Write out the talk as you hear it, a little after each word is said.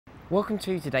Welcome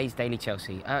to today's Daily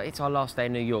Chelsea. It's our last day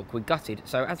in New York. We're gutted,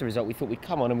 so as a result we thought we'd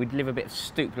come on and we'd live a bit of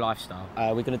stoop lifestyle.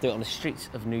 We're going to do it on the streets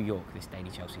of New York, this Daily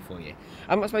Chelsea for you.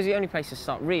 I suppose the only place to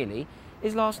start really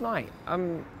is last night.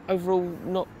 Overall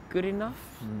not good enough?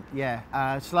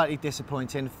 Yeah, slightly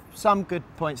disappointing. Some good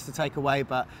points to take away,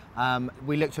 but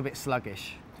we looked a bit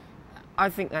sluggish. I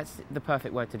think that's the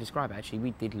perfect word to describe it, actually.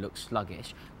 We did look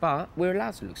sluggish, but we're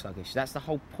allowed to look sluggish. That's the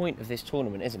whole point of this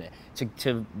tournament, isn't it?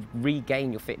 To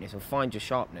regain your fitness and find your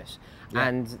sharpness. Yeah.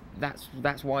 And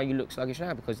that's why you look sluggish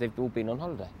now, because they've all been on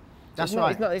holiday. That's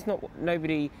right. It's not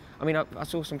nobody. I mean, I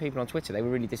saw some people on Twitter. They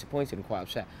were really disappointed and quite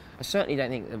upset. I certainly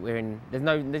don't think that we're in. There's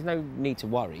no need to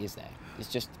worry, is there? It's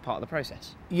just part of the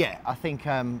process. Yeah, I think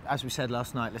as we said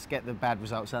last night, let's get the bad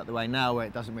results out of the way now, where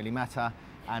it doesn't really matter,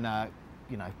 and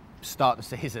you know, start the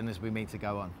season as we mean to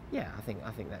go on. Yeah, I think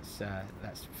that's a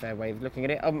fair way of looking at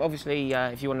it. Obviously,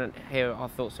 if you want to hear our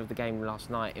thoughts of the game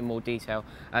last night in more detail,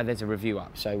 there's a review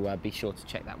up, so be sure to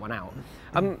check that one out.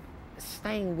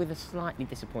 Staying with a slightly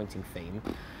disappointing theme,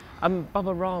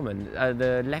 Bubba Rahman,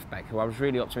 the left back, who I was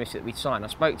really optimistic that we'd sign. I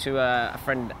spoke to a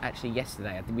friend actually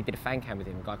yesterday. I think we did a fan cam with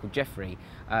him, a guy called Jeffrey.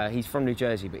 He's from New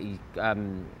Jersey, but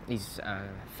his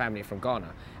family are from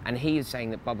Ghana, and he is saying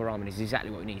that Bubba Rahman is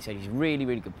exactly what we need. He said he's a really,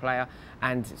 really good player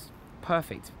and it's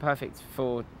perfect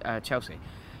for Chelsea.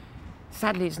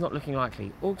 Sadly, it's not looking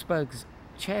likely. Augsburg's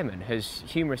chairman has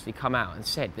humorously come out and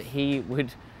said that he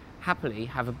would happily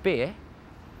have a beer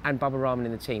and Bubba Rahman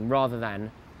in the team rather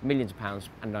than millions of pounds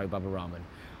and no Bubba Rahman.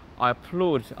 I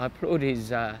applaud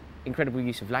his incredible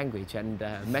use of language and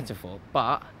metaphor,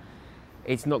 but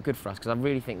it's not good for us because I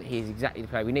really think that he is exactly the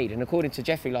player we need. And according to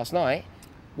Jeffrey last night,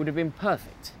 would have been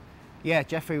perfect. Yeah,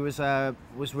 Jeffrey was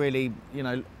really, you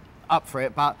know, up for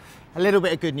it, but a little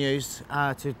bit of good news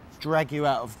to drag you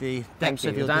out of the depths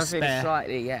of your despair.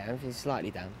 I'm feeling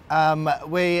slightly down.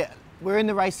 We're in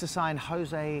the race to sign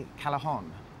Jose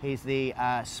Callejon. He's the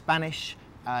Spanish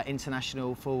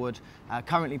international forward,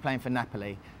 currently playing for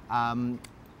Napoli.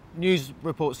 News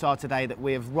reports are today that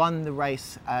we have run the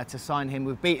race to sign him.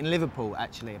 We've beaten Liverpool,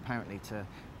 actually, apparently, to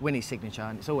win his signature,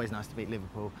 and it's always nice to beat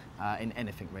Liverpool in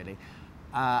anything, really.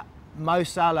 Mo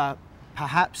Salah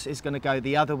perhaps is going to go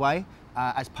the other way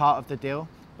as part of the deal,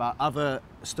 but other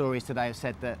stories today have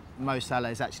said that Mo Salah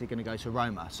is actually going to go to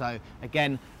Roma. So,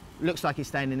 again, looks like he's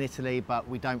staying in Italy, but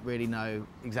we don't really know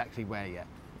exactly where yet.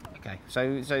 Okay,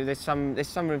 so there's some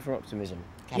room for optimism.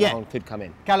 Callejon could come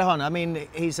in. Callejon, I mean,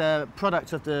 he's a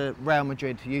product of the Real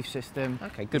Madrid youth system.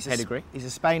 Okay, good pedigree. He's a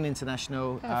Spain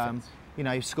international. You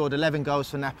know, he scored 11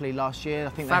 goals for Napoli last year. I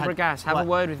think Fabregas, have a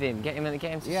word with him, get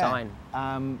him to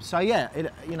sign. So yeah,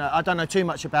 you know, I don't know too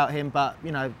much about him, but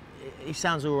you know, he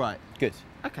sounds all right. Good.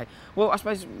 Okay. Well, I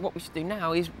suppose what we should do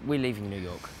now is we're leaving New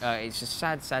York. It's a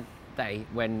sad day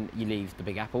when you leave the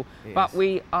Big Apple, but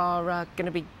we are going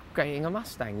to be getting a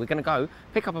Mustang. We're going to go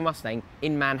pick up a Mustang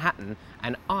in Manhattan,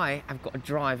 and I have got to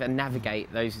drive and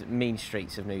navigate those mean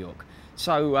streets of New York.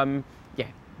 So yeah,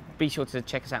 be sure to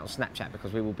check us out on Snapchat,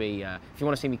 because we will be, if you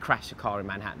want to see me crash a car in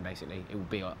Manhattan, basically, it will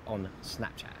be on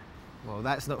Snapchat. Well,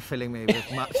 that's not filling me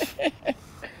with much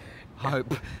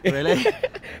hope, really.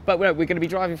 But we're going to be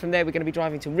driving from there. We're going to be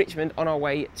driving to Richmond on our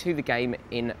way to the game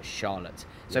in Charlotte.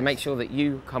 So make sure that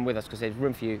you come with us, because there's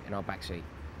room for you in our backseat.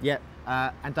 Yep,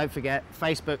 and don't forget,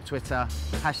 Facebook, Twitter,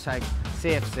 hashtag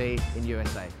CFC in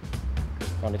USA.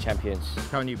 Go on the champions.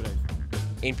 Go on you Blues.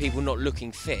 In people not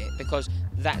looking fit, because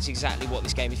that's exactly what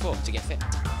this game is for, to get fit.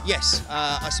 Yes,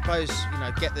 I suppose, you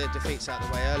know, get the defeats out of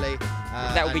the way early.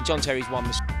 That would be John Terry's one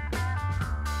mistake.